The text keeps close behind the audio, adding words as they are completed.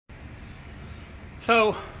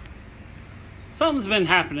So, something's been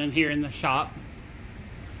happening here in the shop.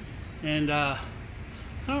 And, I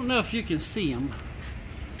don't know if you can see them.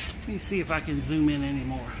 Let me see if I can zoom in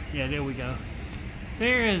anymore. Yeah, there we go.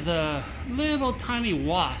 There is a little tiny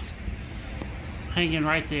wasp hanging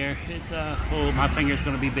right there. It's, oh, my finger's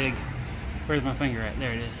gonna be big. Where's my finger at?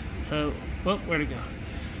 There it is. So, oh, where'd it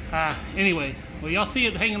go? Anyways, well, y'all see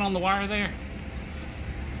it hanging on the wire there?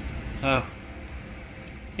 Oh.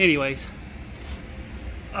 Anyways.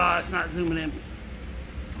 It's not zooming in.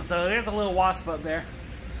 So there's a little wasp up there.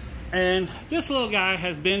 And this little guy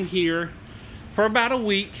has been here for about a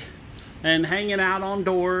week and hanging out on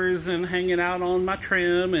doors and hanging out on my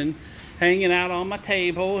trim and hanging out on my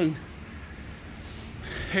table. And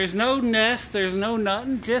there's no nest, there's no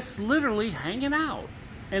nothing, just literally hanging out.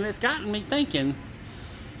 And it's gotten me thinking,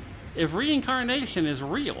 if reincarnation is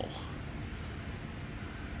real,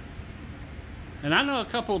 and I know a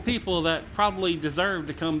couple of people that probably deserve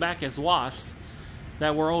to come back as wasps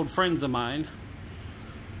that were old friends of mine.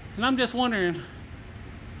 And I'm just wondering,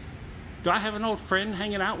 do I have an old friend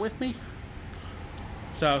hanging out with me?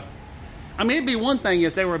 So, I mean, it'd be one thing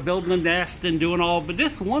if they were building a nest and doing all, but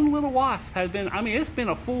this one little wasp has been, I mean, it's been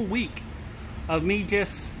a full week of me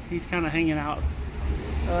just, he's kind of hanging out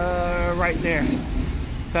right there.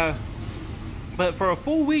 So, but for a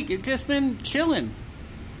full week, it's just been chilling.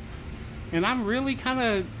 And I'm really kind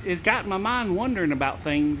of, it's got my mind wondering about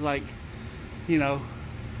things like, you know,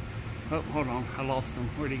 oh, hold on, I lost him.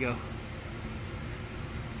 Where'd he go?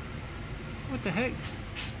 What the heck?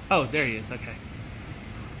 Oh, there he is, okay.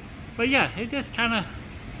 But yeah, it just kind of,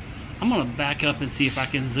 I'm going to back up and see if I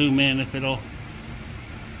can zoom in, if it'll,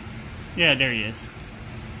 yeah, there he is.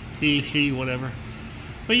 He, she, whatever.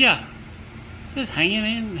 But yeah, just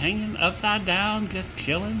hanging upside down, just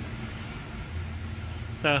chilling.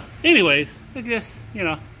 So, anyways, it just, you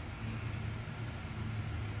know,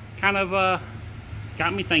 kind of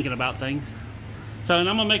got me thinking about things. So, and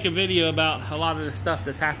I'm going to make a video about a lot of the stuff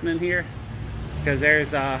that's happening here. Because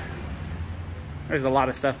there's a lot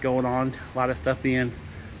of stuff going on. A lot of stuff being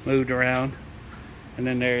moved around. And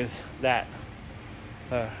then there's that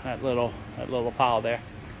little pile there.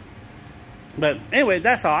 But anyway,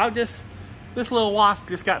 that's all. This little wasp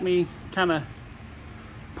just got me kind of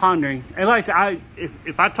pondering. And like I said,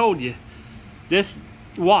 if I told you, this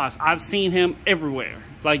wasp, I've seen him everywhere.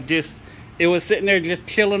 Like just, it was sitting there just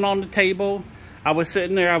chilling on the table. I was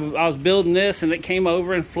sitting there, I was building this, and it came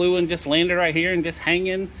over and flew and just landed right here and just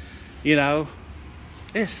hanging, you know.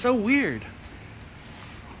 It's so weird.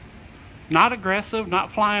 Not aggressive,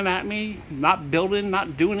 not flying at me, not building,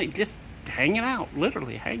 not doing it, just hanging out,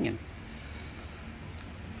 literally hanging.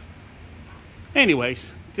 Anyways,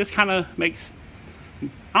 just kind of makes,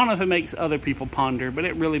 I don't know if it makes other people ponder, but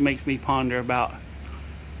it really makes me ponder about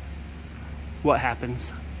what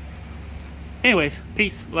happens. Anyways,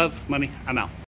 peace, love, money, I'm out.